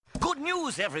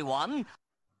news, everyone.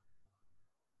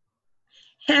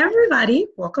 Hey, everybody.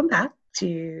 Welcome back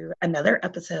to another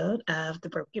episode of the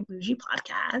Broke and Bougie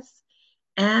podcast.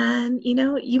 And,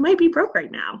 you might be broke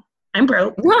right now. I'm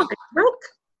broke. Are you broke?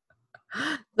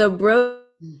 The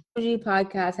Bougie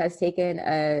podcast has taken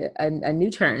a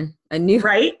new turn.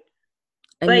 Right?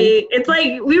 It's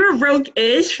like we were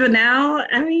broke-ish, but now,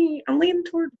 I'm leaning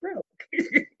towards broke.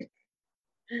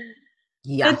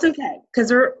 Yeah. It's okay,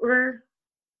 because we're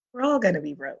all going to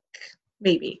be broke.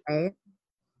 Maybe.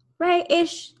 Right,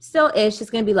 ish. Still ish. It's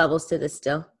going to be levels to this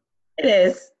still. It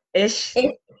is ish.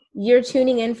 If you're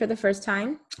tuning in for the first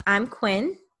time, I'm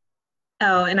Quinn.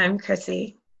 Oh, and I'm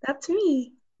Chrissy. That's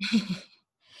me.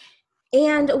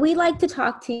 And we like to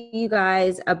talk to you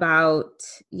guys about,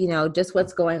 just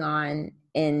what's going on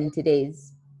in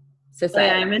today's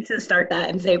society. Yeah, I meant to start that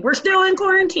and say, we're still in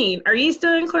quarantine. Are you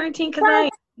still in quarantine? Because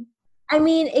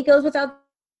it goes without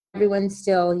everyone's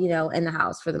still, in the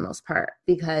house for the most part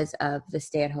because of the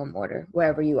stay-at-home order,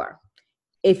 wherever you are.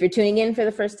 If you're tuning in for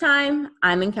the first time,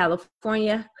 I'm in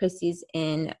California. Chrissy's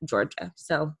in Georgia.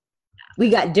 So we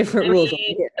got different rules.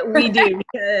 We do,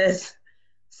 because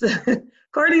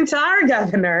according to our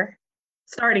governor,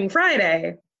 starting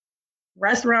Friday,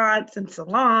 restaurants and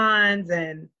salons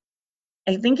and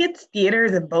I think it's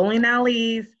theaters and bowling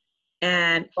alleys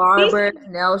and barbers,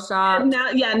 nail shops.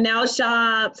 Nail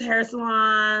shops, hair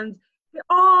salons, they'll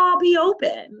all be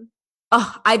open.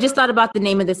 Oh, I just thought about the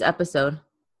name of this episode.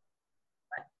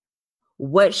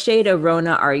 What shade of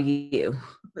Rona are you?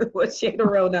 What shade of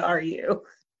Rona are you?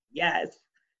 Yes.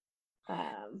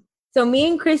 So me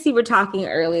and Chrissy were talking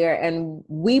earlier, and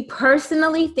we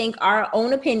personally think our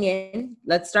own opinion,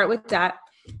 let's start with that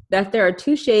there are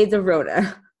two shades of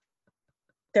Rona.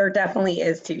 There definitely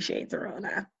is two shades of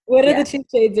Rona. What are the two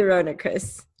shades of Rona,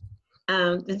 Chris?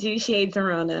 The two shades of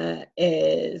Rona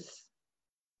isn't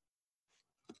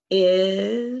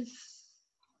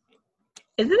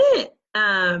it?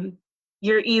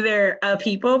 You're either a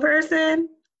people person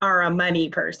or a money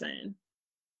person.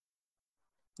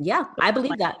 Yeah, I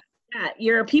believe that. Yeah,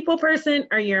 you're a people person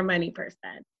or you're a money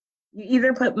person. You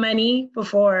either put money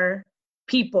before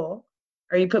people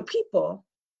or you put people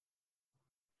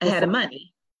ahead of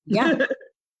money. Yeah.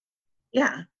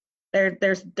 Yeah.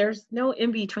 There's no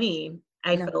in between.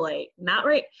 I feel like not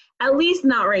right, at least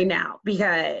not right now,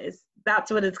 because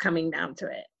that's what it's coming down to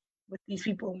it. With these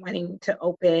people wanting to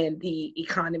open the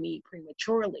economy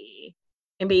prematurely,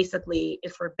 and basically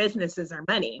it's for businesses or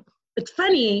money. It's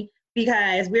funny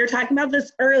because we were talking about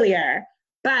this earlier,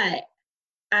 but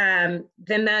then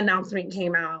the announcement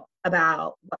came out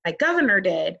about what my governor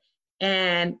did,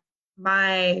 and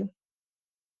the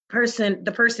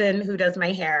person who does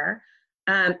my hair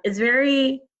is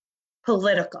very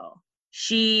political.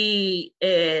 She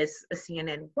is a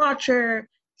CNN watcher.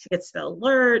 She gets the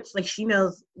alerts. Like, she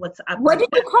knows what's up. What did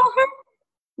you call her?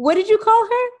 What did you call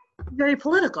her? Very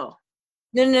political.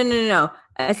 No.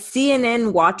 A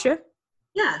CNN watcher?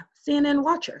 Yeah, CNN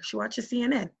watcher. She watches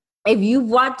CNN. If you've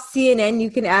watched CNN, you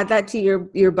can add that to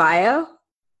your bio?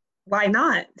 Why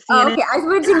not? CNN, oh, okay, I just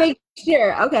wanted to make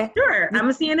sure. Okay. Sure, I'm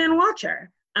a CNN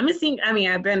watcher. I've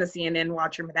been a CNN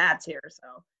watcher. My dad's here,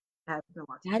 so I've been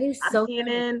watching. That is so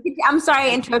CNN. I'm sorry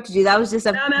I interrupted you. That was just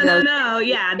No.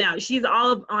 Yeah, no. She's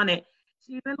all up on it.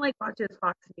 She even watches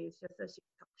Fox News just so she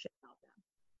can talk shit about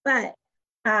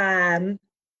them. But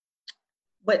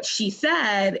what she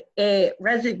said, it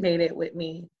resonated with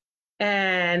me.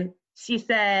 And she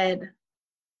said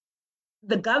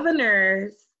the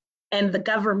governors and the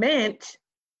government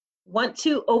want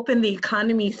to open the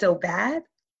economy so bad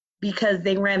because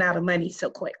they ran out of money so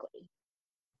quickly.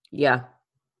 Yeah.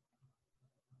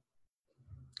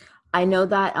 I know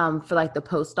that for the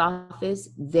post office,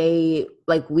 we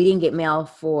didn't get mail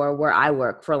for where I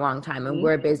work for a long time, and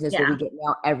we're a business where we get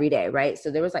mail every day, right? So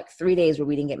there was 3 days where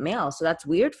we didn't get mail. So that's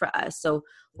weird for us. So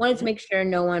wanted to make sure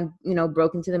no one,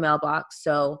 broke into the mailbox.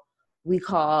 So we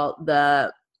call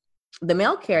the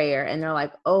mail carrier, and they're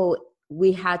like, oh,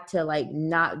 we had to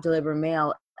not deliver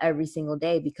mail every single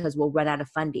day because we'll run out of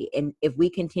funding. And if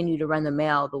we continue to run the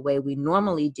mail the way we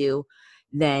normally do,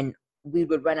 then we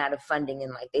would run out of funding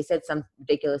in they said some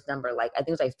ridiculous number, I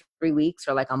think it was 3 weeks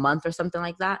or a month or something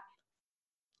like that.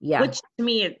 Yeah. Which to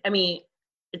me,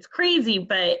 it's crazy,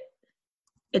 but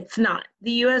it's not.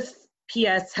 The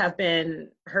USPS have been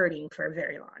hurting for a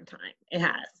very long time. It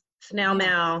has. Snail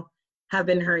mail have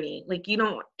been hurting. You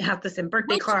don't have to send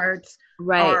birthday cards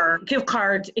or gift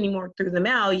cards anymore through the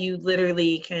mail. You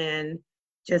literally can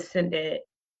just send it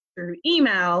through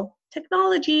email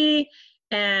technology.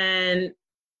 And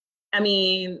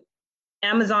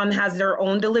Amazon has their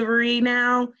own delivery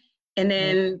now, And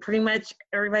then pretty much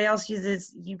everybody else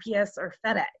uses UPS or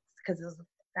FedEx because it's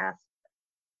fast.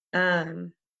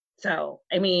 So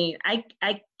I mean, I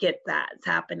get that it's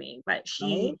happening, but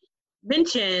she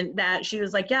mentioned that she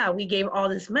was like, yeah, we gave all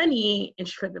this money, and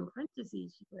she put in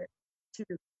parentheses, she put to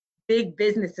big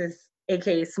businesses,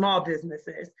 aka small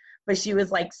businesses. But she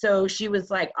was like,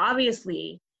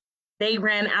 obviously they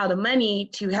ran out of money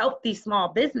to help these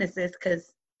small businesses,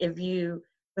 because if you've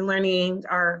been learning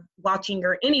or watching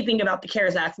or anything about the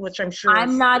CARES Act, which I'm sure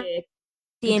I'm not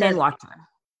CNN watcher.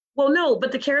 Well, no,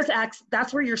 but the CARES Act,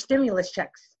 that's where your stimulus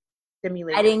checks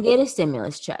stimulated. I didn't get a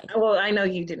stimulus check. Well, I know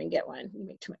you didn't get one. You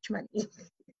make too much money.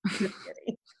 Just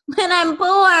kidding. When I'm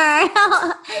poor.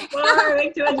 Poor,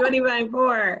 make too much money when I'm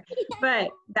poor.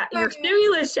 But that your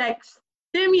stimulus checks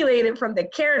stimulated from the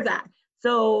CARES Act.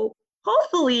 So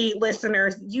hopefully,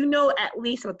 listeners, you know at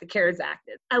least what the CARES Act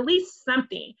is. At least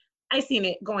something. I seen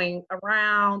it going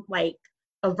around, like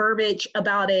a verbiage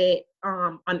about it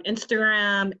on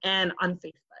Instagram and on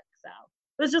Facebook. So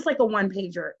it was just like a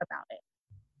one-pager about it.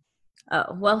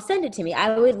 Oh, well, send it to me.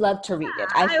 I would love to read it.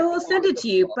 I will send it to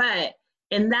you, but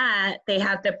in that, they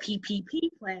had the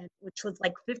PPP plan, which was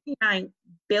like $59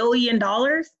 billion,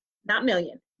 not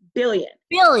million, billion.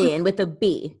 Billion with a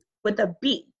B. With a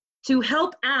B, to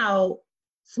help out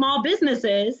small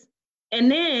businesses, and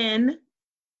then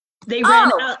they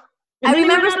ran out. I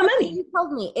remember out of money. You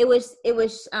told me it was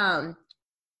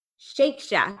Shake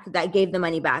Shack that gave the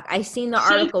money back. I seen the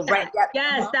article right.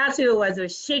 Yes, that's who it was. It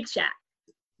was Shake Shack.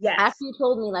 Yes. After you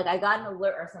told me, like, I got an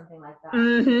alert or something like that.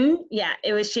 Mm-hmm. Yeah,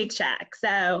 it was Shake Shack.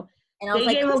 So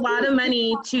they gave a lot of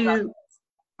money to.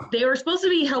 They were supposed to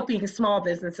be helping small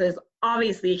businesses.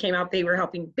 Obviously, it came out they were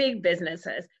helping big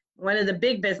businesses. One of the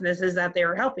big businesses that they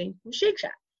were helping was Shake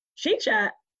Shack. Shake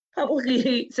Shack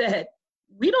publicly said,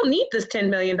 we don't need this $10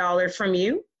 million from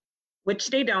you, which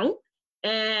they don't.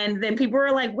 And then people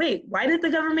were like, wait, why did the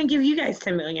government give you guys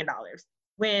 $10 million?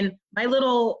 When my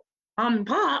little mom and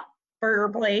pop burger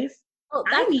place. Oh,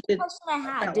 that's the question I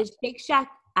had. Did Shake Shack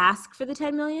ask for the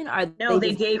 $10 million? Or no,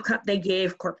 they gave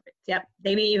corporate. Yep.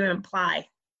 They didn't even apply.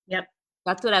 Yep.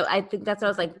 That's what I think that's what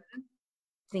I was like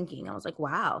thinking. I was like,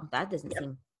 wow, that doesn't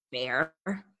seem fair.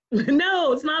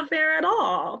 No, it's not fair at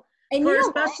all. And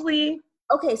especially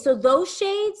okay, so those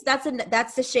shades,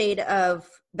 that's the shade of,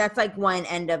 that's like one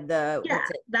end of the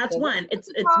that's one. It's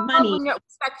money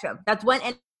spectrum. That's one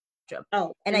end of the spectrum.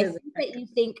 Oh, and I think that you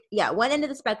think one end of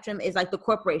the spectrum is like the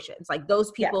corporations, like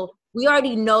those people. We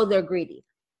already know they're greedy.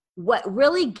 What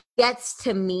really gets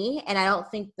to me, and I don't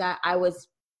think that I was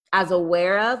as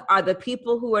aware of, are the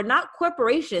people who are not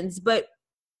corporations, but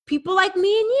people like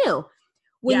me and you.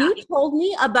 When you told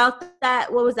me about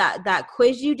that, what was that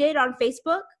quiz you did on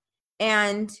Facebook?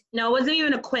 And no, it wasn't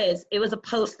even a quiz. It was a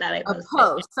post that I posted. A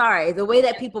post, sorry. The way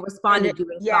that people responded to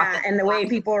it. And the way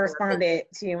people responded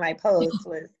to my post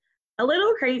was a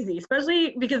little crazy,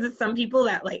 especially because it's some people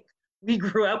that like we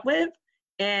grew up with,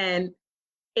 and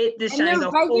it just shines a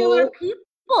regular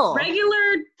people.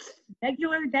 Regular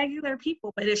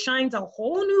people, but it shines a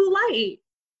whole new light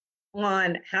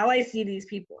on how I see these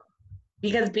people.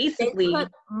 Because basically, they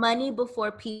put money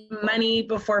before people. Money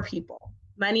before people.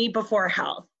 Money before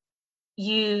health.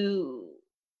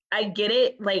 I get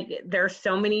it. Like, there's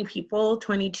so many people,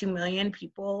 22 million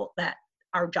people that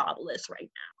are jobless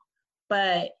right now.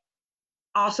 But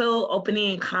also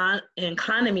opening an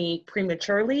economy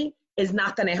prematurely is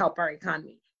not going to help our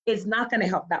economy. It's not going to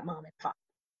help that mom and pop.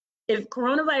 If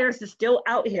coronavirus is still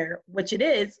out here, which it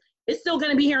is, it's still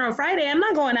going to be here on Friday. I'm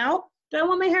not going out. Do I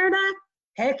want my hair done?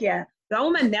 Heck yeah. Do I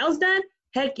want my nails done?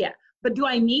 Heck yeah. But do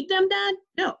I need them done?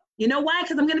 No. You know why?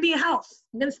 Because I'm going to be in house.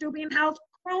 I'm going to still be in house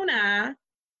corona.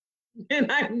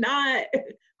 And I'm not,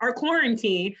 our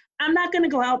quarantine. I'm not going to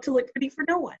go out to look pretty for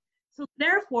no one. So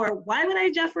therefore, why would I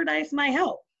jeopardize my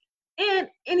health? And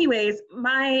anyways,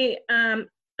 my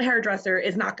hairdresser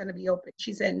is not going to be open.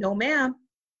 She said, no, ma'am.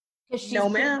 No,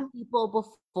 ma'am. People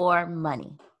before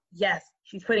money. Yes,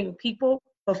 she's putting people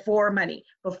before money,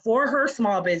 before her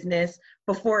small business,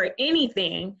 before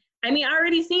anything. I mean, I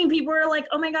already seen people are like,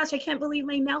 oh my gosh, I can't believe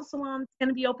my nail salon's going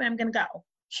to be open. I'm going to go.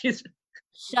 She's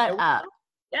shut up.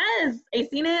 Yes, I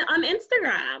seen it on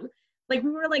Instagram. Like,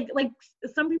 we were like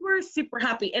some people are super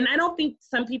happy. And I don't think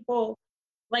some people,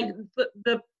 like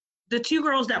the two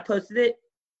girls that posted it,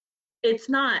 it's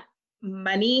not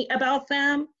money about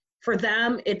them. For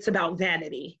them, it's about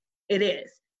vanity. It is.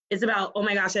 It's about, oh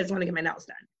my gosh, I just want to get my nails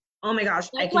done. Oh my gosh.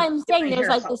 That's why I'm saying there's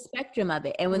like the spectrum of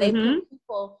it. And when they put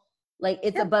people, like,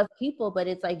 it's above people, but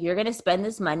it's like, you're going to spend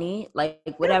this money, like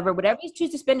whatever you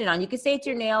choose to spend it on. You could say it's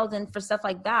your nails and for stuff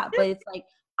like that, but it's like,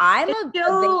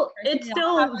 It's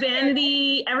still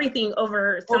vanity, everything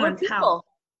over someone's house.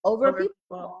 Over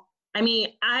people. I mean,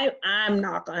 I'm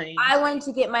not going. I wanted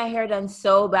to get my hair done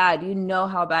so bad. You know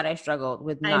how bad I struggled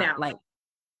with I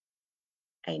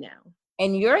know.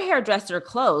 And your hairdresser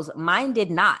closed. Mine did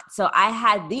not. So I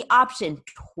had the option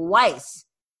twice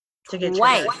to get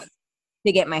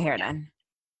my hair done.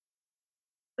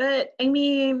 But I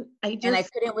mean, I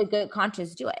couldn't with good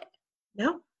conscience do it.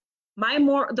 No.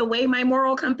 The way my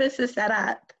moral compass is set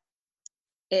up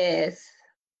is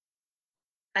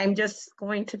I'm just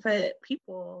going to put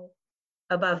people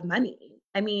above money.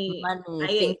 I mean,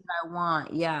 things I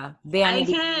want. Yeah.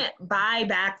 Vanity. I can't buy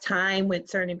back time with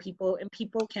certain people, and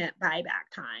people can't buy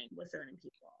back time with certain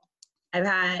people. I've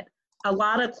had a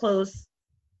lot of close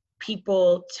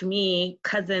people to me,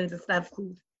 cousins and stuff,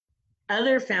 who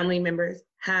other family members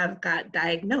have got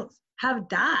diagnosed, have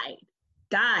died.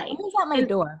 Someone's at my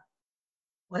door.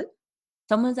 What?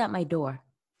 Someone's at my door.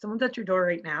 Someone's at your door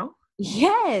right now?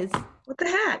 Yes. What the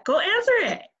heck? Go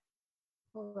answer it.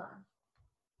 Hold on.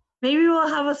 Maybe we'll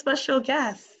have a special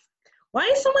guest. Why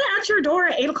is someone at your door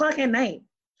at 8:00 at night?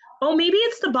 Oh, maybe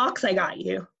it's the box I got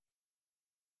you.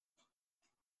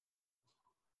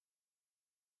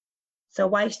 So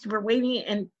while we're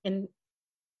waiting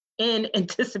in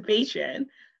anticipation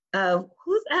of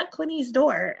who's at Quinny's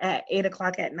door at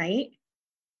 8:00 at night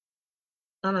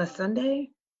on a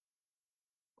Sunday,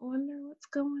 I wonder what's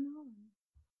going on.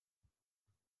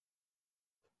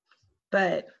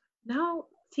 But now,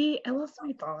 see, I lost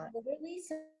my thought. Literally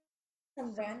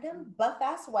some random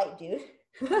buff-ass white dude.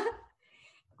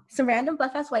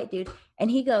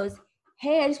 And he goes,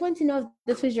 hey, I just wanted to know if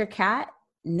this was your cat.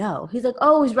 No. He's like,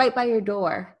 oh, he's right by your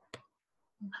door.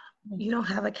 You don't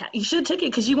have a cat. You should take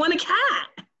it because you want a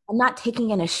cat. I'm not taking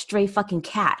in a stray fucking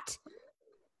cat.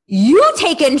 You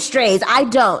take in strays. I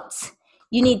don't.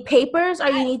 You need papers or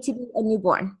you need to be a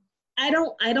newborn. I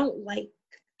don't like.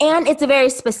 And it's a very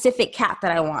specific cat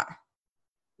that I want.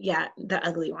 Yeah, the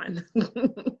ugly one.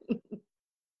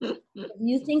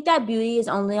 You think that beauty is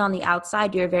only on the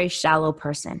outside? You're a very shallow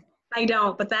person. I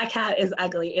don't, but that cat is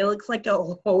ugly. It looks like a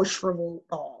whole shriveled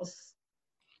balls.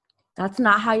 That's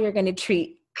not how you're going to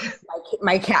treat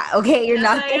my cat, okay? You're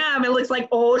not. I am. It looks like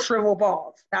old shriveled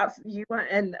balls. That's you want,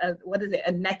 and what is it?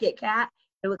 A naked cat?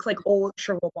 It looks like old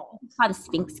shriveled balls. It's called a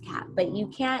Sphinx cat, but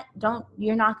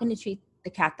you're not going to treat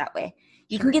the cat that way.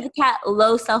 You can give the cat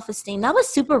low self-esteem. That was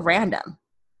super random.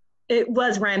 It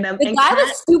was random. The guy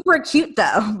was super cute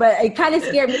though, but it kind of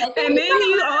scared me. And then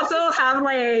you also have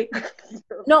like.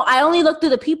 No, I only looked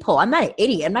through the peephole. I'm not an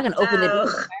idiot. I'm not going to open the door.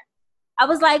 I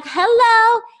was like,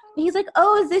 hello. And he's like,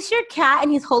 oh, is this your cat?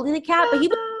 And he's holding the cat, but he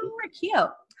was super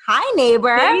cute. Hi,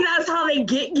 neighbor. Maybe that's how they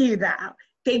get you though.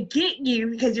 They get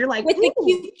you because you're like, with a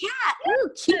cute cat. Ooh,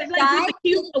 cute guy.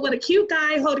 With a cute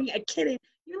guy holding a kitten.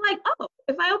 You're like, oh,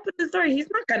 if I open this door, he's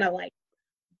not going to like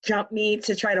jump me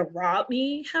to try to rob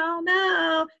me. Hell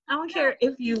no. I don't care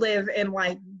if you live in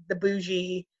like the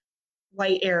bougie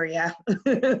white area.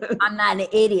 I'm not an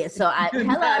idiot, so I'm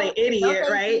not an idiot,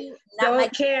 right?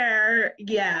 Don't care.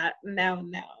 Yeah, no.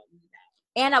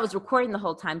 And I was recording the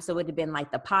whole time, so it would have been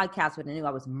like the podcast would have knew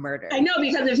I was murdered. I know,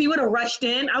 because if he would have rushed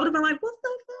in, I would have been like, what the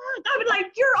fuck? I would be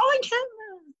like, you're on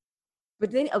camera.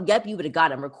 But then, oh, yep, you would have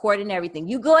got him recording everything.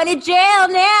 You going to jail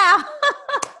now.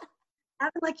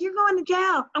 I'd be like, you're going to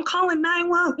jail. I'm calling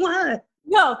 911.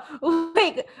 No,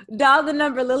 wait, dial the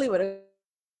number Lily would have.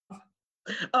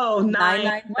 Oh,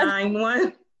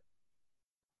 991.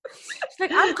 She's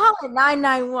like, I'm calling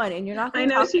 991, and you're not going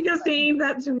to. I know, she just saying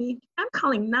that to me. I'm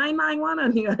calling 991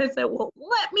 on you. I said, well,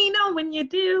 let me know when you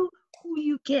do who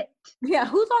you get. Yeah,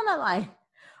 who's on that line?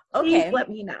 Okay. Please let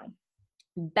me know.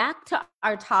 Back to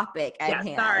our topic at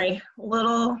hand. Sorry.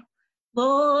 Little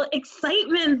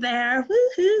excitement there.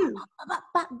 Woohoo.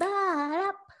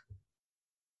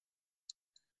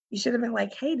 You should have been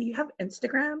like, hey, do you have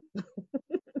Instagram?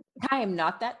 I am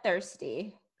not that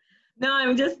thirsty. No,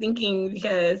 I'm just thinking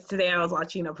because today I was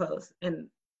watching a post and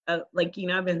like, you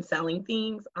know, I've been selling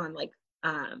things on like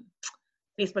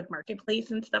Facebook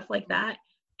Marketplace and stuff like that.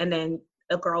 And then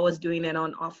a girl was doing it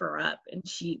on OfferUp, and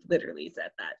she literally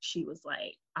said that. She was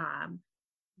like,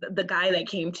 the guy that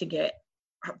came to get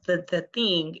the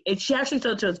thing, she actually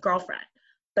sold it to his girlfriend,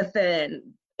 but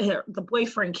then the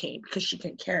boyfriend came because she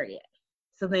couldn't carry it.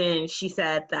 So then she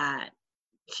said that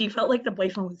she felt like the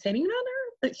boyfriend was hitting on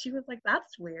her, but she was like,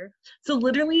 that's weird. So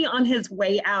literally on his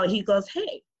way out, he goes,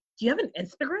 hey, do you have an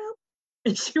Instagram?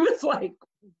 And she was like,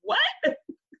 what? And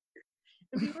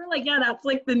people were like, yeah, that's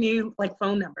like the new like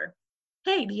phone number.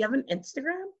 Hey, do you have an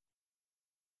Instagram?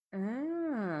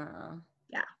 Oh.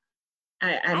 Yeah.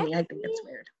 I mean, I think it's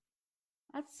weird.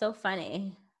 That's so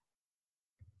funny.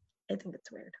 I think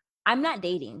it's weird. I'm not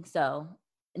dating, so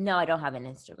no, I don't have an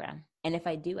Instagram. And if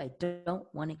I do, I don't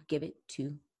want to give it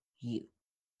to you.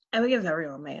 I would give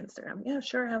everyone my Instagram. Yeah,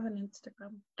 sure, I have an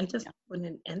Instagram. I just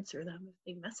wouldn't answer them if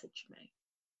they message me.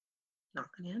 Not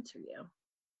gonna answer you.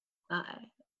 Bye.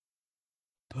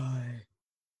 Bye.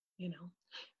 You know.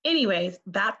 Anyways,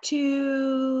 back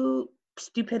to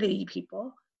stupidity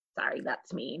people. Sorry,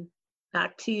 that's mean.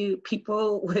 Back to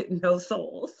people with no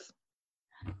souls.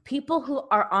 People who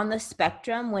are on the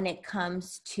spectrum when it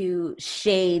comes to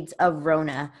shades of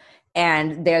Rona.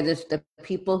 And they're the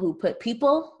people who put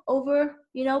people over,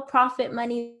 profit,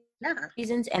 money,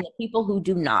 reasons, and the people who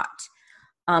do not.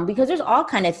 Because there's all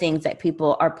kind of things that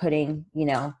people are putting,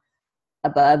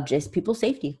 above just people's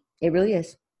safety. It really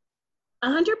is.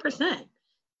 100%.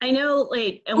 I know,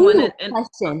 like,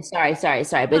 question.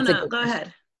 Sorry. But no, go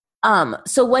ahead.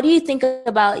 So what do you think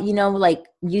about, like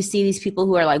you see these people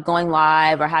who are like going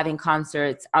live or having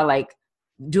concerts are like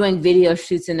doing video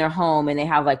shoots in their home and they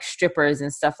have like strippers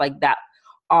and stuff like that,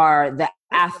 are the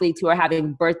athletes who are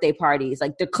having birthday parties.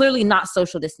 Like they're clearly not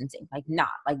social distancing, like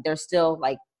they're still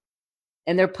like,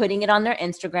 and they're putting it on their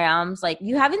Instagrams. Like,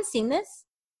 you haven't seen this?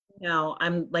 No,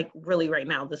 I'm like, really right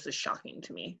now, this is shocking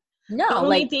to me. No, the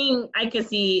only thing I could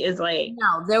see is like,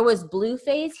 no, there was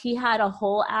Blueface. He had a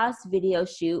whole ass video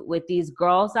shoot with these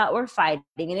girls that were fighting,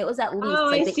 and it was at least. Oh,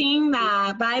 I seen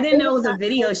that, but I didn't know it was a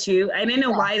video shoot. I didn't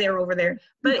know why they were over there.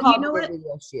 But you know what?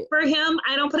 For him,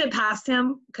 I don't put it past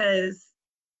him because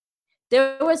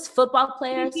there was football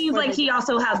players. He seems like he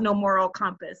also has no moral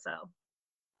compass. So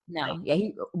no, yeah,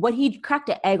 he cracked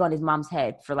an egg on his mom's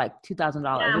head for like $2,000.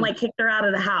 Yeah, and like kicked her out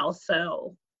of the house.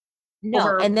 So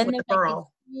no, and then there's like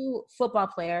two football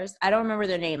players. I don't remember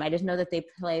their name. I just know that they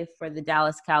play for the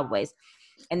Dallas Cowboys,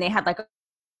 and they had like a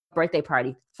birthday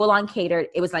party, full on catered.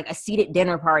 It was like a seated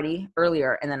dinner party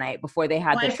earlier in the night before they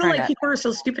had. I feel like people are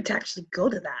so stupid to actually go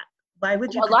to that. Why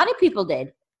would you? A lot of people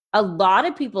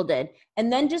did.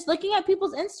 And then just looking at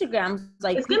people's Instagrams,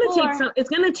 like it's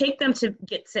gonna take them to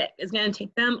get sick. It's gonna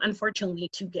take them, unfortunately,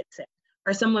 to get sick,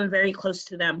 or someone very close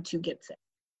to them to get sick,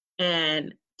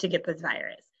 and to get this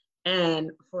virus,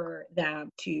 and for them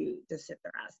to just sit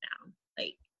their ass down.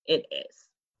 Like it is.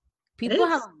 People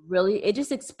it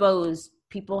just exposed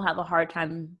people have a hard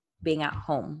time being at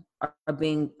home or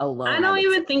being alone. I don't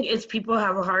even think it's people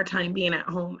have a hard time being at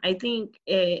home. I think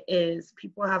it is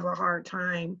people have a hard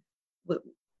time with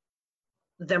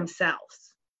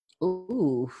themselves.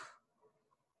 Ooh.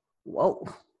 Whoa.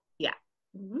 Yeah.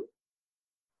 Mm-hmm.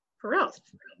 For real.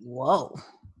 Whoa.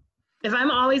 If I'm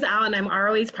always out and I'm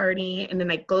always partying and then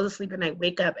I go to sleep and I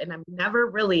wake up and I'm never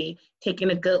really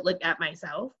taking a good look at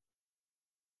myself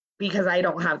because I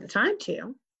don't have the time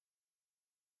to.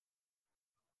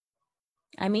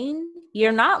 I mean,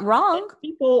 you're not wrong.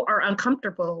 People are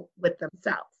uncomfortable with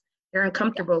themselves. They're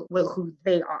uncomfortable with who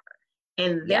they are.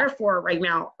 And therefore, right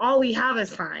now, all we have is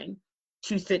time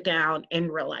to sit down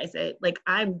and realize it. Like,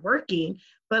 I'm working,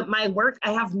 but my work,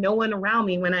 I have no one around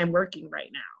me when I'm working right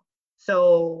now.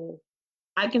 So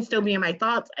I can still be in my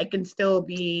thoughts. I can still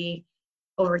be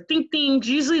overthink things.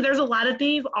 Usually there's a lot of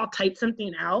things. I'll type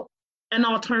something out and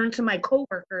I'll turn to my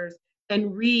coworkers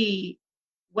and read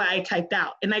what I typed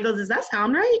out. And I go, does that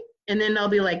sound right? And then they'll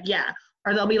be like, yeah.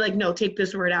 Or they'll be like, no, take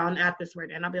this word out and add this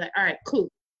word. And I'll be like, all right, cool.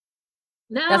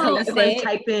 Now if I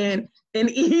type in an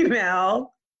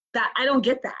email, that I don't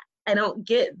get that. I don't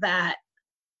get that,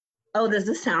 oh, does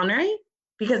this sound right?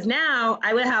 Because now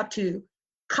I would have to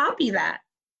copy that,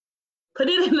 put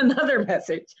it in another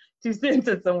message to send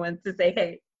to someone to say,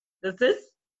 hey, does this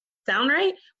sound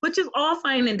right? Which is all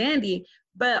fine and dandy,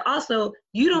 but also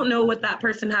you don't know what that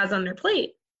person has on their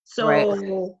plate.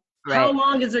 So how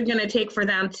long is it going to take for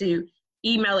them to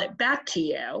email it back to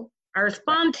you or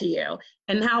respond to you?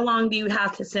 And how long do you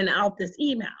have to send out this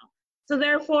email? So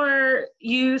therefore,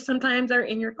 you sometimes are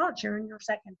in your thoughts. You're in your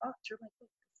second thoughts. You're like,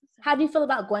 how do you feel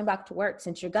about going back to work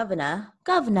since your governor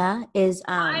is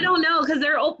I don't know, because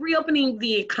they're reopening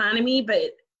the economy,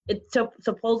 but it's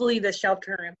supposedly the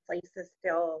shelter in place is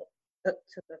still to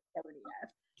the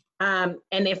 30th.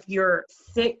 And if you're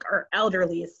sick or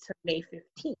elderly, it's to May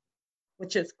 15th,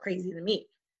 which is crazy to me.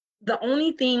 The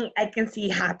only thing I can see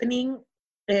happening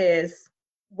is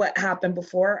what happened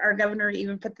before our governor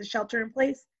even put the shelter in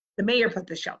place. The mayor put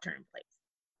the shelter in place.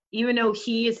 Even though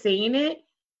he is saying it,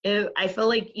 I feel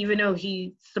like even though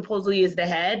he supposedly is the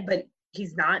head, but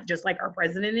he's not, just like our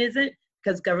president isn't,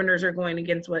 because governors are going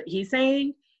against what he's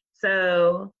saying.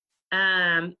 So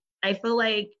I feel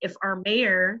like if our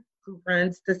mayor, who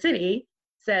runs the city,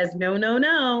 says, no,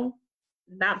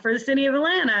 not for the city of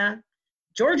Atlanta,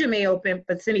 Georgia may open,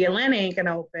 but city of Atlanta ain't going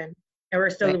to open, and we're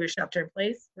still going to shelter in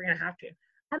place, we're going to have to.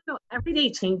 I don't know, every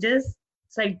day changes.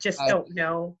 So I just Right. don't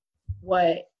know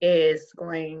what is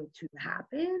going to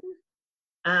happen.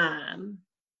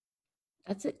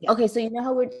 That's it. Yeah. Okay, so you know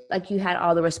how we're like you had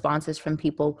all the responses from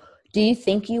people. Do you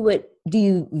think do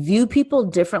you view people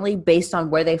differently based on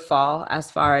where they fall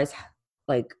as far as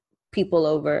like people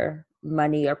over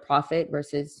money or profit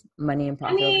versus money and I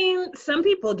profit over? mean, some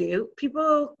people do.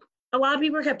 A lot of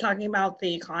people kept talking about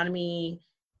the economy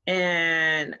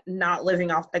and not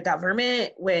living off the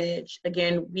government, which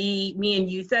again, me and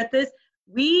you said this,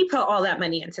 we put all that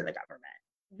money into the government.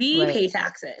 We Right. pay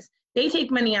taxes. They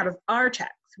take money out of our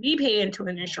checks. We pay into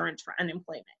an insurance for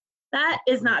unemployment. That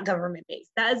is not government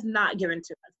based. That is not given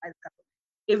to us by the government.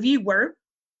 If you work,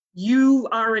 you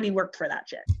already worked for that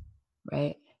shit.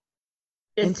 Right.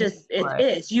 It's just, it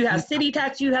is. You have city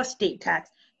tax, you have state tax,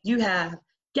 you have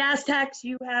gas tax,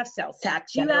 you have sales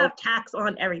tax, you have tax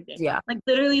on everything. Yeah. Like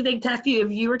literally they tax you.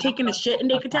 If you were taking a shit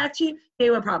and they could tax you, they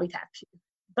would probably tax you.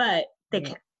 But they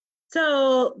can't.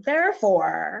 So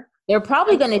therefore, they're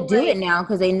probably going to do it now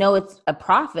because they know it's a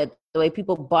profit. The way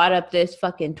people bought up this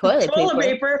fucking toilet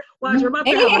paper. Watch, we're about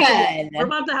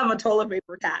to have a toilet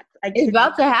paper tax. It's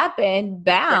about to happen.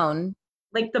 Bound.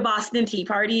 Yeah. Like the Boston Tea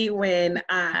Party when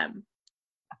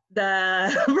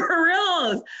for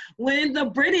reals, when the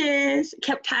British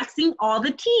kept taxing all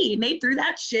the tea and they threw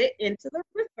that shit into the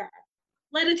river.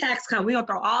 Let a tax come. We gonna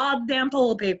throw all the damn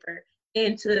toilet paper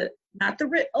into not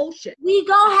the ocean. We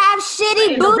gonna have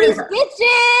shitty booty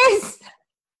bitches.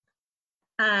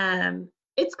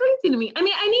 It's crazy to me. I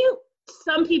mean, I knew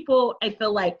some people I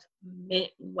feel like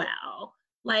meant well.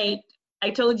 Like I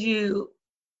told you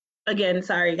again,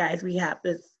 sorry guys, we had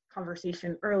this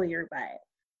conversation earlier, but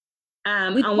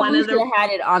we on one of should have had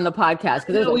it on the podcast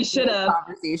because we should have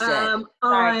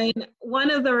on one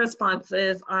of the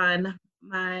responses on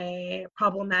my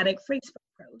problematic Facebook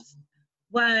post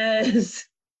was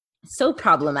so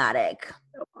problematic.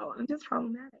 I'm just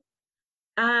problematic.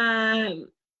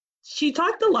 She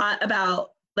talked a lot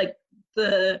about like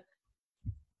the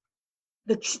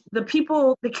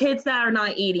people, the kids that are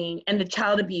not eating, and the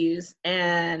child abuse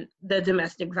and the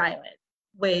domestic violence,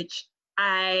 which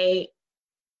I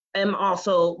am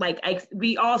also like,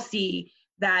 we all see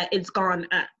that it's gone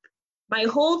up. My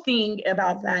whole thing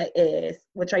about that is,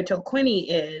 which I told Quinny,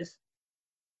 is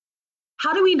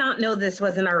how do we not know this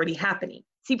wasn't already happening?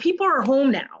 See, people are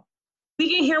home now. We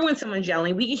can hear when someone's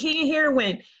yelling. We can hear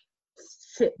when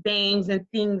shit bangs and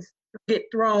things get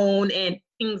thrown and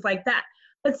things like that.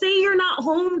 But say you're not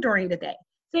home during the day.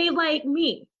 Say like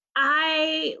me,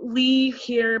 I leave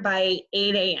here by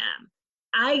 8 a.m.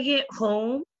 I get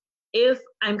home, if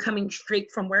I'm coming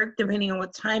straight from work, depending on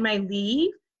what time I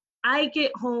leave, I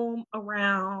get home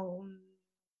around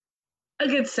a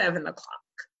good 7 o'clock,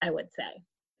 I would say,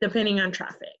 depending on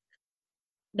traffic.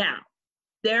 Now,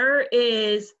 there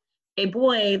is a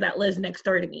boy that lives next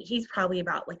door to me. He's probably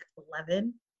about like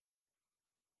 11.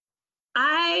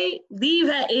 I leave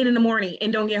at 8 in the morning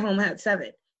and don't get home at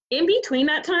 7. In between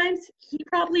that times, he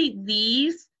probably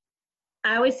leaves.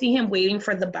 I always see him waiting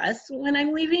for the bus when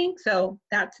I'm leaving, so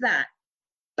that's that.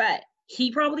 But he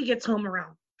probably gets home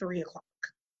around 3 o'clock.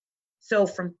 So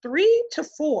from 3 to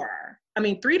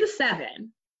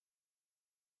 7,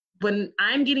 when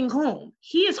I'm getting home,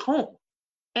 he is home.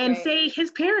 And say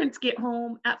his parents get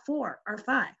home at 4 or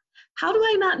 5. How do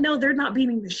I not know they're not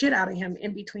beating the shit out of him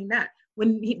in between that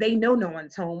when they know no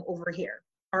one's home over here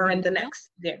or in the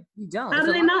next day? You don't. How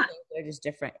do they not? They're just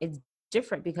different. It's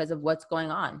different because of what's going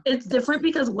on. It's different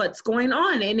because what's going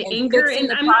on, and anger, and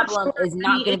the problem is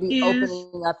not going to be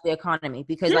opening up the economy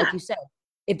because, like you said,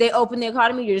 if they open the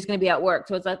economy, you're just going to be at work.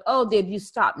 So it's like, oh, the abuse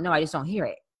stopped. No, I just don't hear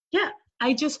it. Yeah,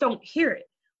 I just don't hear it.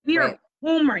 We are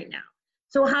home right now.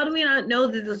 So how do we not know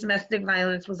that this domestic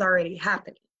violence was already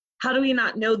happening? How do we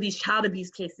not know these child abuse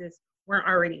cases weren't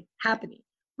already happening?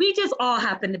 We just all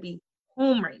happen to be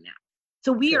home right now.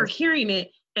 So we are hearing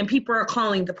it, and people are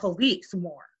calling the police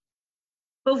more.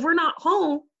 But if we're not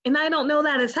home, and I don't know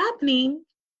that it's happening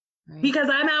because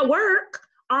I'm at work,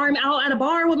 or I'm out at a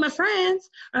bar with my friends,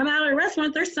 or I'm out at a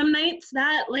restaurant, there's some nights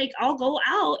that like I'll go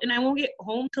out and I won't get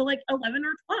home till like 11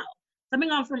 or 12. So I've been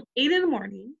gone from 8 in the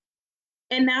morning.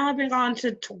 And now I've been gone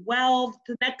to 12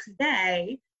 the next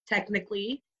day,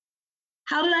 technically.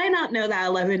 How did I not know that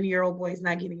 11-year-old boy is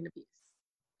not getting abused?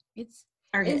 It's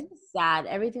sad.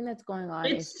 Everything that's going on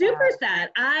is super sad.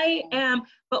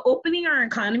 But opening our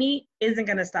economy isn't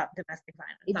going to stop domestic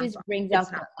violence. It just brings out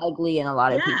the ugly in a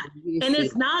lot of people. And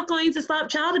it's not going to stop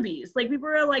child abuse. Like people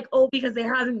are like, oh, because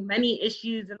they're having money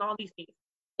issues and all these things.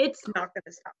 It's not going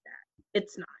to stop that.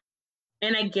 It's not.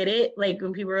 And I get it. Like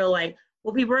when people are like,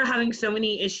 Well, people are having so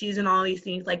many issues and all these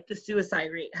things, like the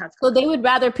suicide rate has. So they would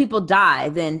rather people die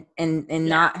than and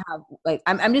not have like.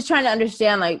 I'm just trying to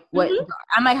understand like what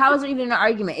I'm like. How is there even an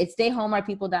argument? It's stay home or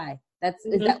people die. That's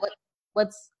is that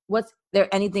what's there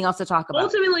anything else to talk about?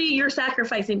 Ultimately, you're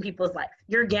sacrificing people's life.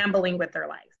 You're gambling with their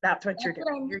lives. That's what you're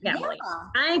doing. You're gambling.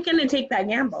 I ain't gonna take that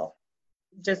gamble.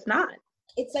 Just not.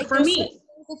 It's like for me, things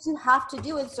that you have to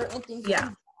do and certain things that you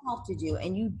don't have to do,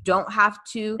 and you don't have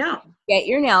to get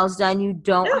your nails done. You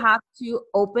don't have to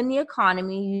open the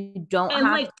economy. You don't have.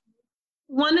 Like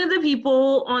one of the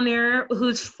people on there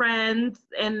whose friends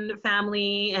and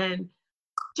family and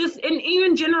just in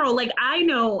even general, like I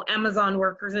know Amazon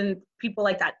workers and people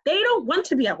like that. They don't want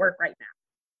to be at work right now.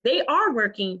 They are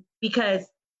working because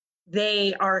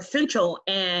they are essential,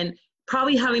 and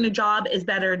probably having a job is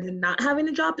better than not having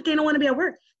a job, but they don't want to be at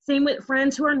work. Same with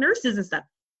friends who are nurses and stuff.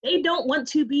 They don't want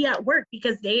to be at work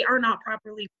because they are not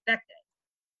properly protected.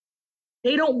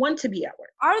 They don't want to be at work.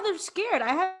 Are they scared?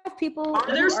 I have people.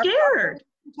 They're scared.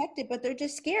 Protected, but they're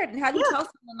just scared. And how do you tell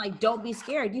someone like, don't be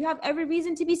scared? You have every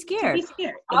reason to be scared.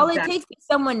 All it takes is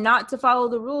someone not to follow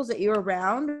the rules that you're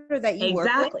around or that you work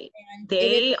with.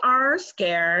 They are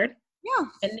scared. Yeah.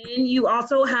 And then you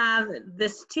also have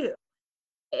this too.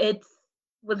 It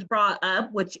was brought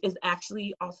up, which is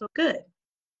actually also good.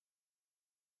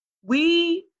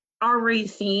 We are already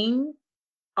seeing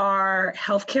our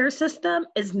healthcare system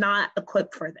is not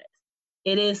equipped for this.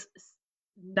 It is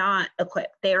not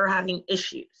equipped. They are having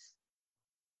issues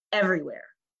everywhere.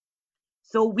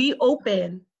 So we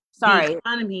open the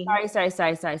economy.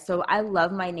 Sorry. So I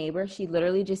love my neighbor. She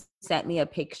literally just sent me a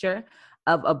picture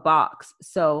of a box.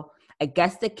 So I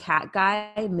guess the cat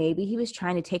guy, maybe he was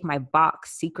trying to take my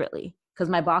box secretly because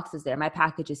my box is there. My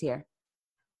package is here.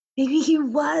 Maybe he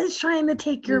was trying to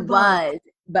take your box.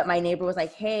 But my neighbor was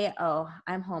like, hey,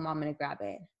 I'm home. I'm going to grab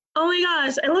it. Oh my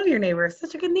gosh. I love your neighbor.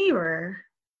 Such a good neighbor.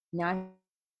 Now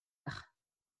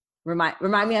Remind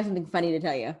me of something funny to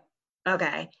tell you.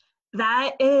 Okay.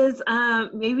 That is,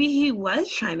 maybe he was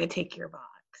trying to take your box.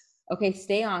 Okay,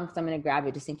 stay on because I'm going to grab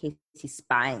it just in case he's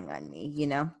spying on me, you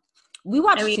know? We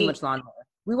watch too much Law &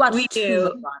 Order. We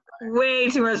do. Way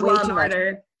too much Law &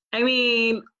 Order. I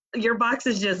mean, your box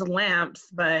is just lamps,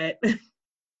 but... They're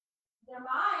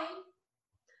mine.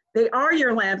 They are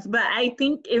your lamps, but I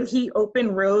think if he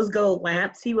opened rose gold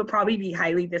lamps, he would probably be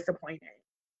highly disappointed.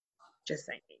 Just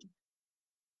saying.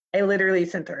 I literally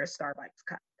sent her a Starbucks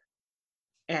cup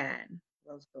and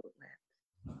rose gold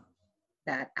lamps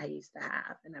that I used to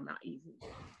have, and I'm not using it.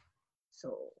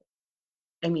 So,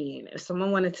 I mean, if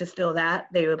someone wanted to steal that,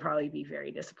 they would probably be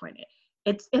very disappointed.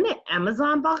 It's in an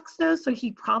Amazon box though, so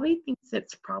he probably thinks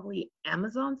it's probably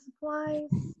Amazon supplies.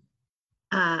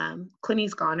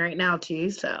 Clinty's gone right now too,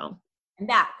 so. I'm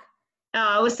back.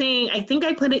 I was saying, I think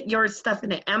I put your stuff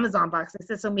in an Amazon box. I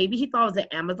said, so maybe he thought it was an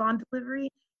Amazon delivery,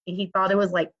 and he thought it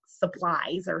was like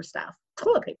supplies or stuff.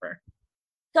 Toilet paper.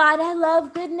 God, I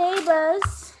love good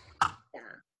neighbors. Yeah.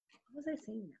 What was I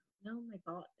saying now? No, my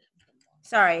God.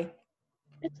 Sorry.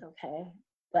 It's okay.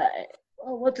 But,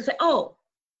 what to say? Oh,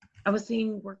 I was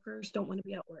saying workers don't want to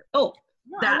be at work. Oh,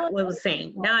 no, that what I was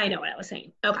saying. Now I know what I was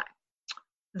saying. Okay.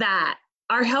 That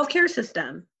our healthcare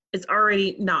system is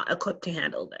already not equipped to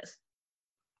handle this.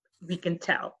 We can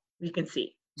tell. We can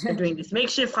see. They're doing these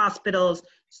makeshift hospitals.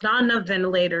 There's not enough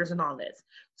ventilators and all this.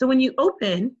 So when you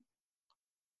open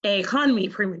an economy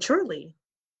prematurely,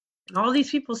 and all these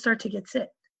people start to get sick,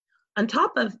 on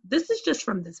top of, this is just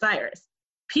from this virus.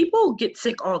 People get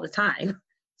sick all the time.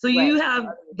 So you have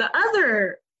the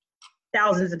other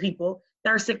thousands of people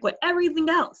that are sick with everything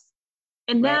else.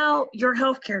 And now your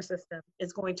healthcare system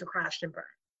is going to crash and burn.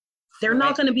 They're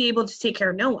not going to be able to take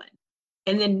care of no one.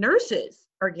 And then nurses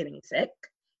are getting sick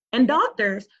and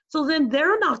doctors. So then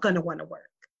they're not going to want to work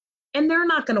and they're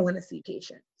not going to want to see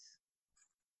patients.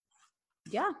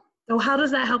 Yeah. So how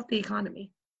does that help the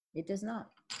economy? It does not.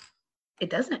 It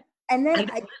doesn't. And then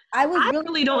I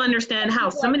really don't understand how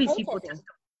some of these people just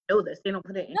don't know this. They don't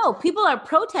put it in. No, people are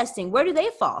protesting. Where do they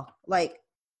fall? Like,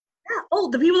 yeah. Oh,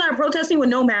 the people that are protesting with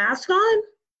no mask on?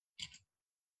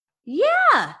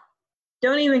 Yeah.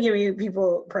 Don't even give me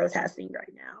people protesting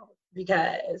right now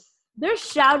because they're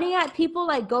shouting at people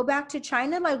like, go back to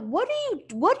China. Like, what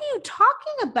are you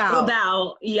talking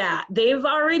about? Yeah, it's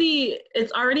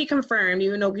already confirmed,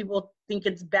 even though people think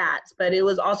it's bats, but it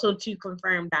was also to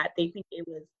confirm that they think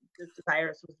this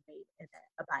virus was made in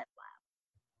a bio lab.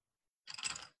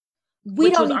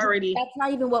 That's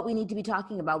not even what we need to be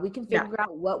talking about. We can figure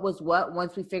out what was what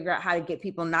once we figure out how to get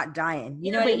people not dying.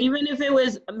 You know what I mean? Even if it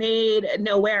was made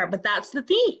nowhere, but that's the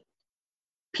thing.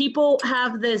 People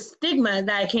have this stigma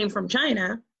that came from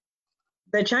China,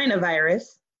 the China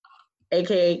virus,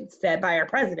 aka said by our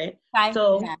president. China.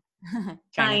 So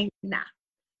China.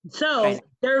 So China.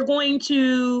 they're going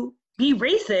to be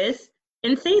racist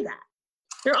and say that.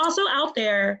 They're also out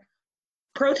there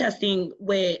protesting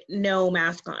with no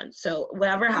mask on. So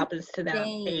whatever happens to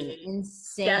them, they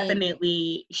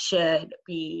definitely should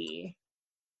be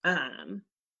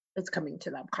it's coming to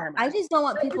them karma. I just don't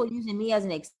want people using me as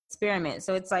an experiment.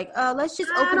 So it's like, let's just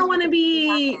I don't want to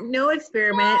be no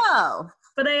experiment. No.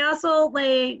 But I also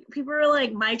like people are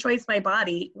like my choice, my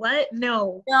body. What?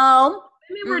 No.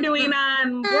 We were doing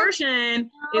on abortion.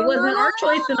 It wasn't our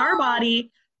choice in our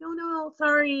body. No,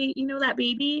 sorry. You know that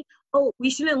baby? Oh, we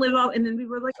shouldn't live off. And then we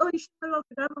were like, oh, you should live off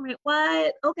the government.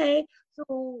 What? Okay.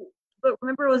 So, but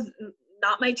remember, it was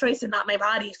not my choice and not my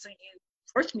body. So you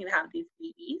forced me to have these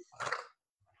babies.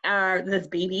 This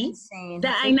baby insane.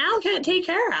 That I now can't take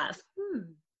care of.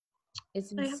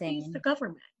 It's insane. I have to use the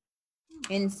government.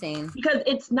 Insane. Because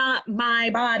it's not my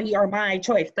body or my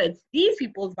choice, but it's these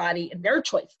people's body and their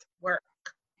choice to work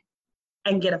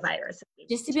and get a virus.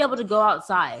 Just to be able to go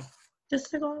outside.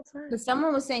 Just to go outside. But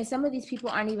someone was saying some of these people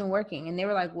aren't even working. And they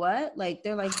were like, what? Like,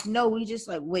 they're like, no, we just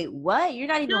like, wait, what? You're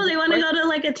not even No, they want to go to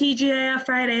like a TGI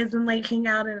Fridays and like hang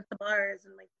out at the bars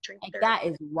and like drink. Like, that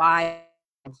is wild.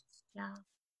 Yeah.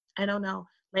 I don't know.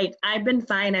 Like, I've been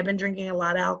fine. I've been drinking a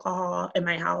lot of alcohol in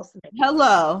my house.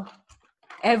 Hello.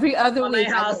 Every other week.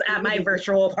 My house at my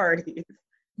virtual parties.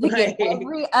 Like,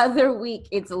 every other week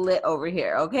it's lit over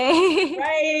here, okay?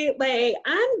 Right. Like,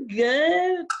 I'm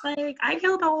good. Like, I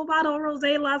killed a whole bottle of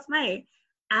rosé last night.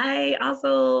 I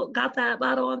also got that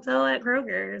bottle on sale at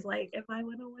Kroger's. Like, if I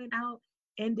would have went out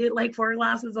and did like 4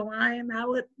 glasses of wine, that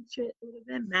would have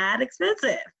been mad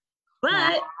expensive.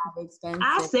 But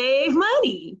I save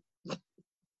money.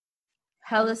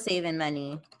 Hella saving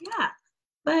money. Yeah.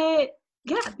 But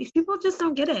yeah, these people just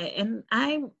don't get it. And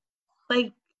I'm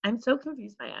so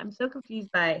confused by it. I'm so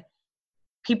confused by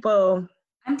people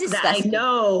that I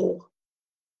know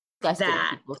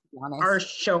that are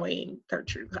showing their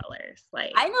true colors.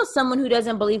 Like, I know someone who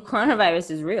doesn't believe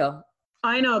coronavirus is real.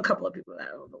 I know a couple of people that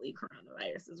don't believe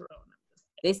coronavirus is real.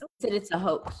 They said it's a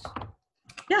hoax.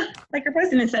 Yeah, like your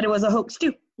president said it was a hoax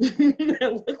too.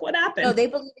 Look what happened. No, they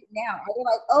believe it now. They're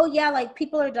like, oh yeah, like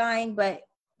people are dying, but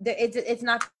it's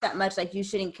not that much. Like, you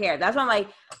shouldn't care. That's why I'm like,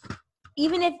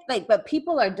 even if like, but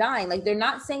people are dying. Like, they're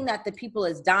not saying that the people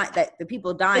is dying. That the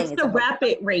people dying. It's the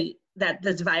rapid rate that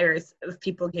this virus of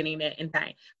people getting it and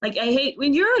dying. Like, I hate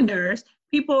when you're a nurse.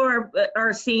 People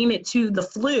are saying it to the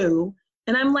flu,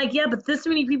 and I'm like, yeah, but this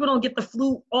many people don't get the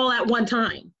flu all at one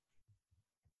time.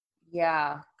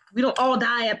 Yeah. We don't all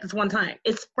die at this one time.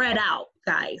 It's spread out,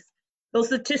 guys. Those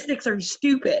statistics are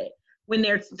stupid when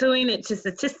they're doing it to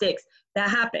statistics that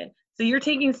happen. So you're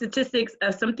taking statistics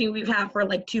of something we've had for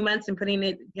like 2 months and putting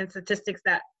it against statistics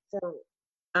that for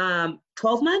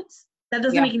 12 months? That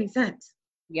doesn't make any sense.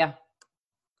 Yeah,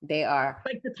 they are.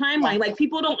 Like the timeline, like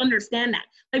people don't understand that.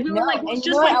 Like we were like, it's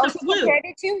just like the flu.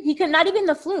 He could not even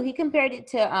the flu. He compared it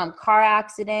to car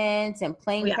accidents and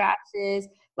plane crashes.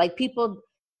 Like people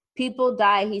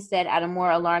die, he said, at a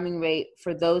more alarming rate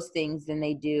for those things than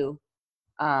they do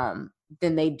the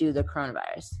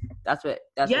coronavirus. That's what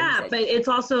he said. But it's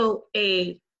also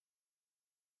a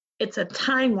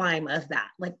timeline of that,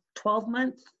 like 12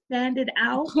 months standard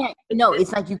out.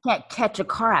 It's like you can't catch a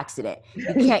car accident.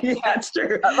 You can't That's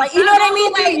true. Like, you know what I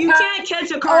mean? Like, you can't catch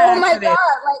a car accident. Oh my God.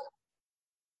 Like,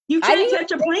 you can't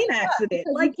catch a plane accident.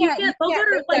 Like, you can't. Those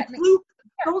are like fluke.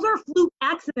 Those are fluke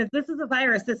accidents. This is a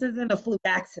virus. This isn't a fluke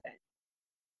accident.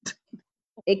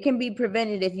 It can be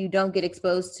prevented if you don't get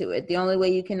exposed to it. The only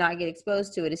way you cannot get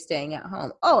exposed to it is staying at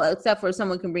home. Oh, except for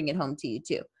someone can bring it home to you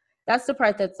too. That's the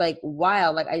part that's like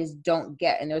wild. Like, I just don't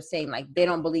get. And they're saying like, you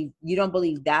don't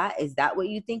believe that? Is that what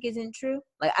you think isn't true?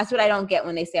 Like, that's what I don't get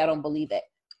when they say I don't believe it.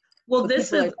 Well,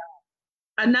 this is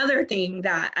another thing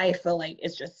that I feel like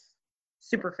is just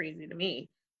super crazy to me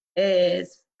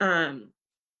is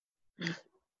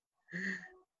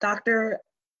Dr.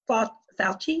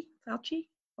 Fauci.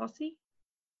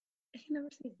 I can never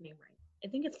say his name right. I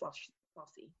think it's Fauci.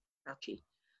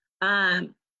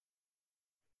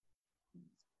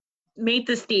 Made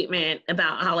the statement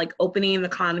about how like opening the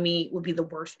economy would be the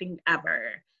worst thing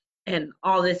ever and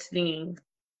all this thing,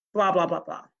 blah, blah, blah,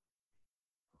 blah.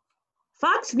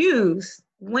 Fox News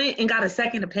went and got a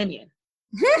second opinion.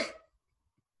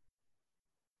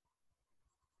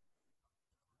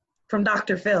 From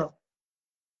Dr. Phil.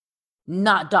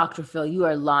 Not Dr. Phil. You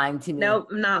are lying to me. Nope,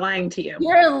 I'm not lying to you.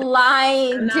 You're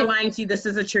lying. I'm not lying to you. This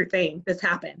is a true thing. This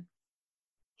happened.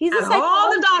 He's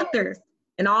all the doctors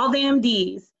and all the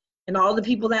MDs and all the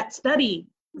people that study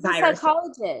He's a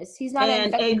psychologist. He's not an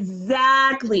infectious.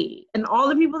 Exactly. And all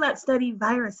the people that study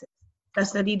viruses, that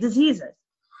study diseases,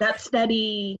 that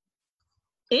study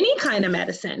any kind of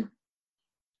medicine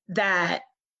that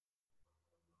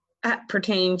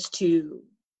pertains to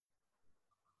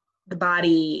the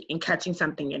body and catching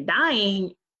something and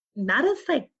dying, not a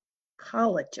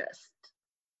psychologist.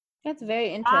 That's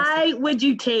very interesting. Why would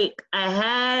you take a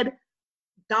head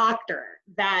doctor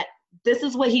that this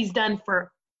is what he's done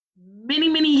for many,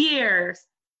 many years,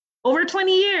 over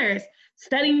 20 years,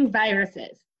 studying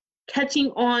viruses,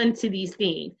 catching on to these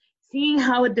things, seeing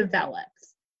how it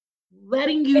develops,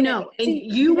 letting you know, and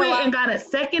you went and got a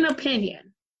second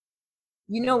opinion.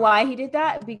 You know why he did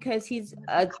that? Because he's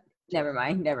never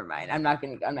mind. I'm not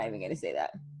even gonna say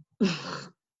that.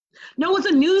 No, it's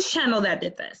a news channel that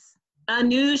did this. A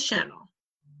news channel.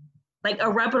 Like a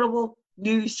reputable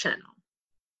news channel.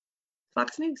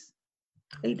 Fox News.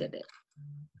 They did it.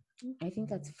 I think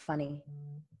that's funny.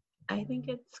 I think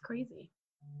it's crazy.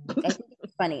 I think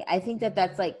it's funny. I think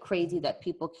that's like crazy that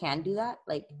people can do that.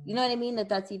 Like, you know what I mean?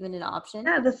 That's even an option.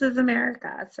 Yeah, this is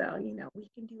America. So, we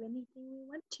can do anything we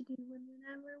want to do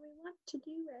whenever we want to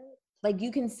do it. Like,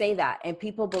 you can say that and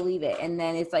people believe it. And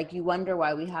then it's like, you wonder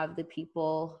why we have the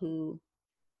people who,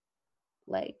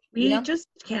 like, we just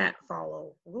can't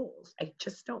follow rules. I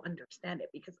just don't understand it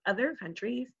because other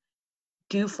countries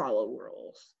do follow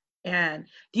rules. And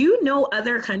do you know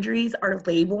other countries are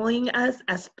labeling us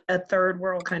as a third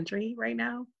world country right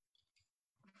now?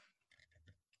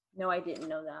 No, I didn't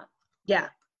know that. Yeah.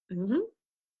 Mm-hmm.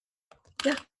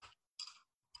 Yeah.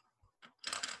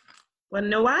 Want to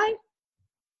know why?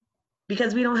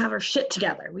 Because we don't have our shit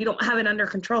together. We don't have it under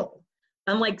control.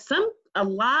 Unlike a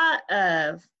lot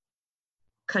of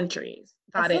countries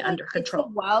got it under control.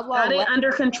 Got it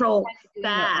under control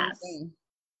fast.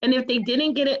 And if they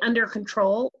didn't get it under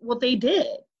control, well, they did.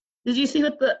 Did you see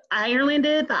what the Ireland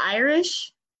did? The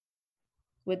Irish?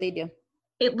 What'd they do?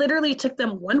 It literally took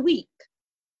them 1 week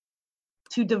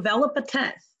to develop a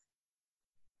test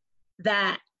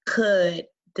that could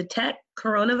detect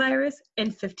coronavirus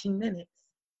in 15 minutes.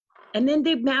 And then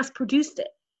they mass produced it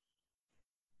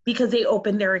because they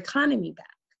opened their economy back.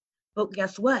 But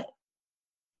guess what?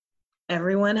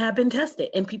 Everyone had been tested,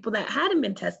 and people that hadn't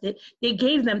been tested, they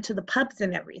gave them to the pubs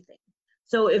and everything.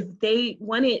 So if they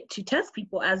wanted to test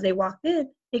people as they walked in,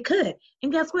 they could.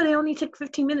 And guess what? It only took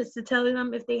 15 minutes to tell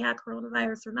them if they had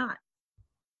coronavirus or not.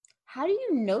 How do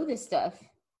you know this stuff?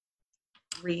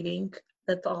 Reading.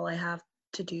 That's all I have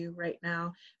to do right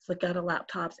now. Is look at a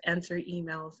laptops, answer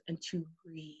emails, and to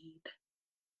read.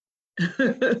 I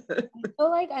feel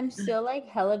like I'm still like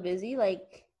hella busy.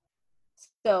 Like,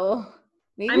 so...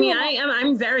 Maybe I mean,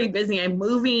 I'm very busy. I'm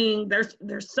moving.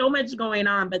 There's so much going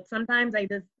on, but sometimes I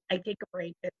take a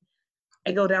break and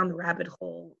I go down the rabbit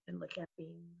hole and look at things.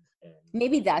 And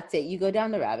maybe that's it. You go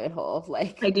down the rabbit hole.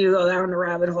 Like, I do go down the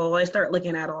rabbit hole. I start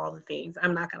looking at all the things.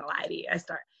 I'm not gonna lie to you.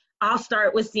 I'll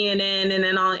start with CNN and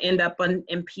then I'll end up on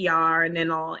NPR and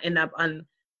then I'll end up on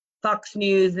Fox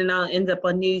News and I'll end up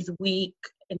on Newsweek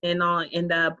and then I'll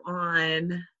end up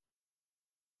on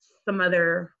some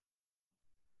other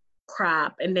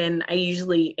crap, and then I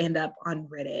usually end up on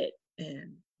Reddit.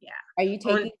 And yeah. Are you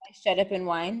taking my Shut Up and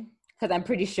Whine? Because I'm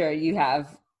pretty sure you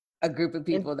have a group of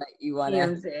people that you want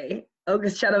to. Oh,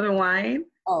 just Shut Up and Whine?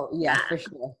 Oh, yeah, for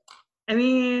sure. I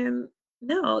mean,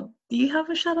 no. Do you have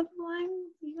a Shut Up and Whine?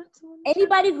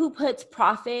 Anybody who puts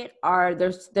profit or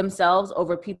themselves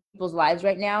over people's lives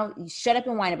right now, you shut up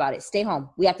and whine about it. Stay home.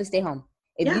 We have to stay home.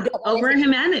 If you don't over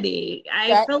humanity.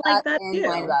 I feel like that too.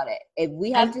 Whine about it. If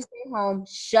we have to stay home,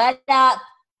 shut up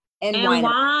and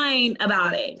whine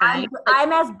about it.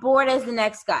 I'm as bored as the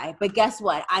next guy, but guess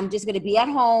what? I'm just going to be at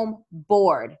home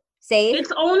bored. Safe.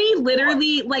 It's only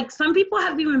literally like some people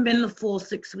haven't even been the full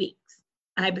 6 weeks.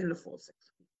 I've been the full 6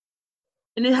 weeks.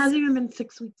 And it hasn't even been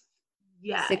 6 weeks.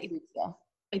 Yeah. 6 weeks ago.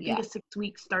 I think it's 6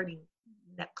 weeks starting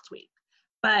next week.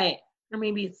 Or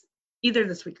maybe it's either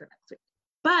this week or next week.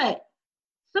 But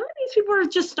some of these people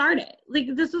have just started. Like,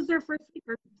 this is their first week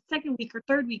or second week or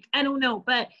third week. I don't know.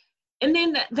 And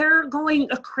then they're going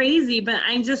crazy. But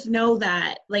I just know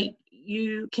that, like,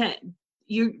 you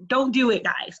don't do it,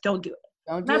 guys. Don't do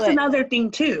it. That's another thing,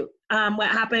 too. What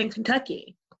happened in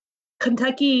Kentucky.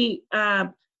 Kentucky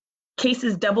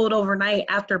cases doubled overnight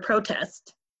after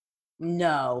protest.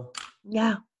 No.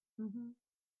 Yeah. Mm-hmm.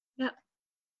 Yeah.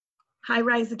 High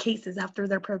rise of cases after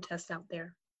their protests out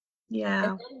there. Yeah.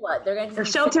 And then what? Their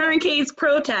shelter-in-case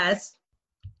protests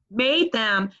made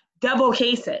them double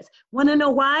cases. Want to know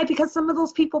why? Because most of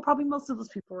those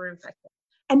people were infected.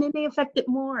 And then they affected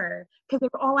more because they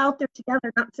were all out there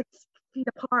together, not 6 feet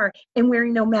apart and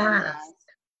wearing no mask.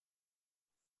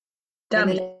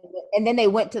 Dummy. And then they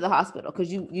went to the hospital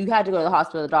because you had to go to the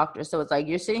hospital, the doctor. So it's like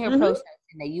you're sitting here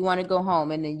protesting that you want to go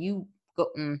home, and then you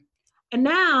go. And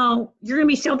now you're gonna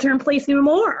be shelter in place even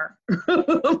more.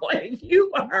 Like you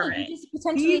are. These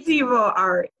people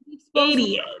are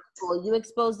idiots. You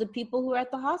expose the people who are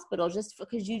at the hospital just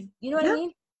because you know what I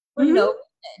mean? For no reason.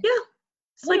 Yeah.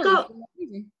 It's like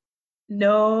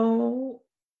no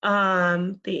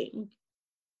thing.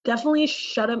 Definitely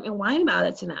shut up and whine about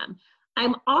it to them.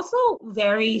 I'm also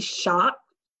very shocked.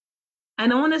 I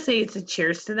don't want to say it's a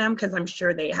cheers to them because I'm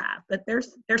sure they have, but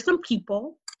there's some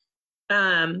people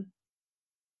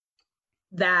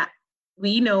that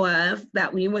we know of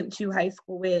that we went to high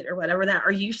school with or whatever that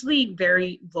are usually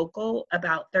very vocal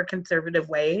about their conservative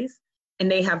ways,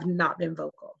 and they have not been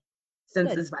vocal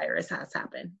since this virus has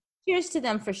happened. Cheers to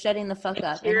them for shutting the fuck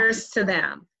up. Cheers to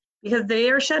them because they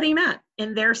are shutting up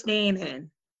and they're staying in.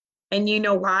 And you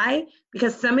know why?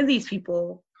 Because some of these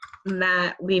people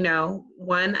that we know,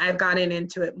 one, I've gotten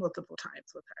into it multiple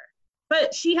times with her,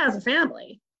 but she has a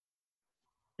family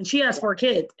and she has 4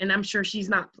 kids, and I'm sure she's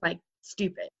not like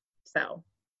stupid. So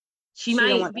she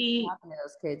might be.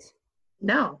 Those kids.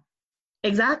 No,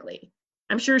 exactly.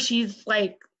 I'm sure she's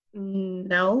like,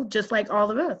 no, just like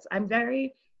all of us.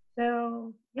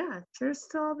 Cheers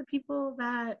to all the people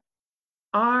that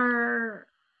are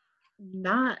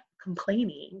not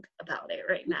complaining about it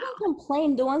right now.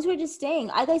 Complain. The ones who are just staying.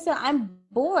 Like I said, I'm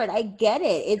bored. I get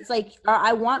it. It's like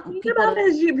I want people.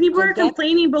 People are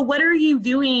complaining, but what are you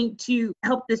doing to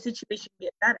help the situation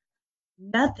get better?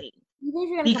 Nothing.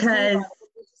 Because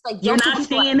you're not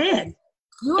staying in.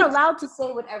 You're allowed to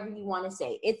say whatever you want to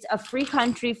say. It's a free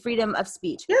country, freedom of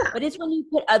speech. Yeah. But it's when you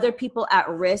put other people at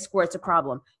risk where it's a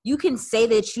problem. You can say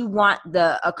that you want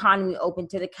the economy open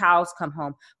till the cows come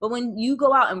home. But when you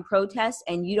go out and protest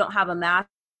and you don't have a mask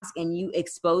and you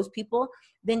expose people,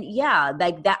 then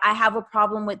like that, I have a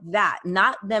problem with that.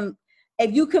 Not them.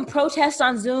 If you can protest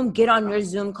on Zoom, get on your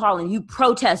Zoom call and you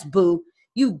protest, boo.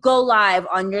 You go live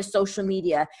on your social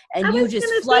media and you just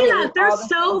flood it. There's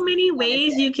so many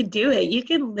ways you could do it. You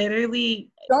can literally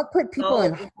don't put people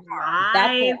in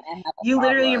live. You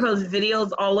literally post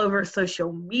videos all over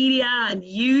social media and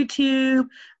YouTube.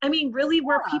 I mean, really,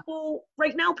 where people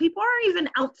right now, people aren't even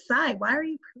outside. Why are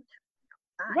you protesting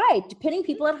outside? Right, putting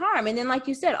people at harm. And then, like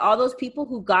you said, all those people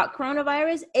who got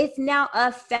coronavirus, it's now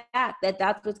a fact that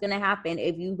that's what's going to happen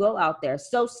if you go out there.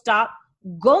 So stop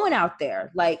going out there.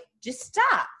 Like, just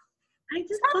stop. I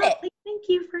just thank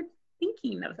you for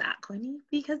thinking of that, Quinny,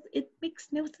 because it makes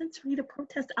no sense for you to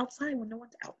protest outside when no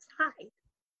one's outside.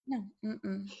 No.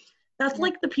 That's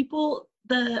like the people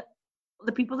that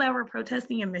were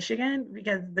protesting in Michigan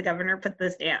because the governor put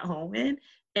the stay at home in,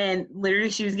 and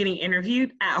literally she was getting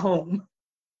interviewed at home.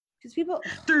 Because people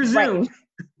through Zoom.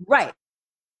 Right.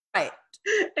 And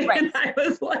I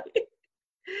was like,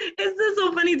 it's just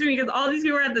so funny to me because all these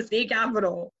people were at the state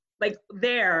capitol, like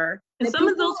there, and some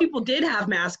of those people did have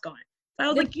masks on. So I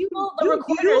was like, you don't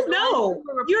know.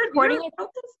 You're recording it.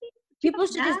 People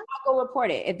should just go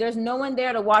report it. If there's no one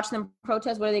there to watch them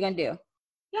protest, what are they gonna do?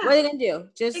 Yeah. What are they gonna do?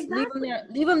 Just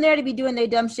leave them there to be doing their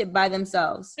dumb shit by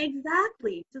themselves.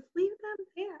 Exactly. Just leave them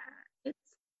there.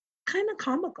 It's kind of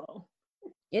comical.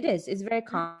 It is. It's very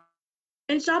comical.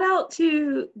 And shout out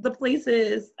to the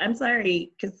places, I'm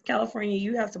sorry, because California,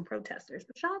 you have some protesters,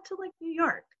 but shout out to like New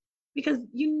York, because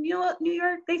you know New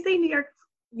York, they say New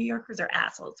Yorkers are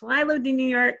assholes. When I lived in New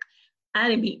York, I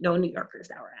didn't meet no New Yorkers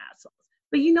that were assholes.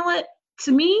 But you know what?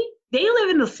 To me, they live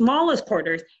in the smallest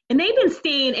quarters and they've been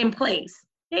staying in place.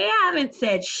 They haven't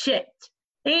said shit.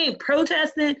 They ain't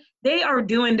protesting. They are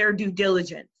doing their due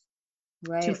diligence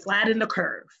to flatten the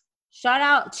curve. Shout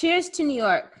out. Cheers to New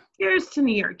York. Cheers to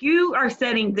New York. You are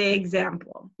setting the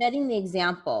example.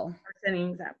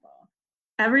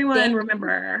 Everyone,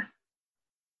 remember,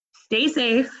 stay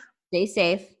safe.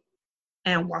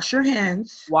 And wash your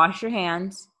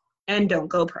hands. And don't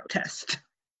go protest.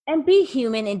 And be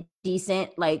human and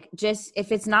decent. Like, just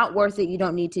if it's not worth it, you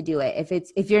don't need to do it.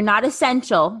 If you're not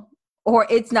essential or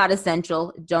it's not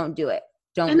essential, don't do it.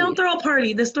 Don't throw a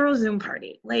party. Just throw a Zoom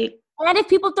party. And if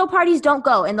people throw parties, don't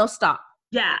go and they'll stop.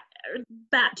 Yeah,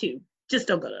 that too. Just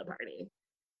don't go to the party.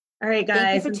 All right,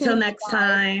 guys. Until next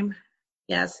time.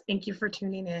 Yes, thank you for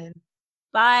tuning in.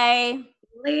 Bye.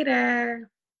 Later.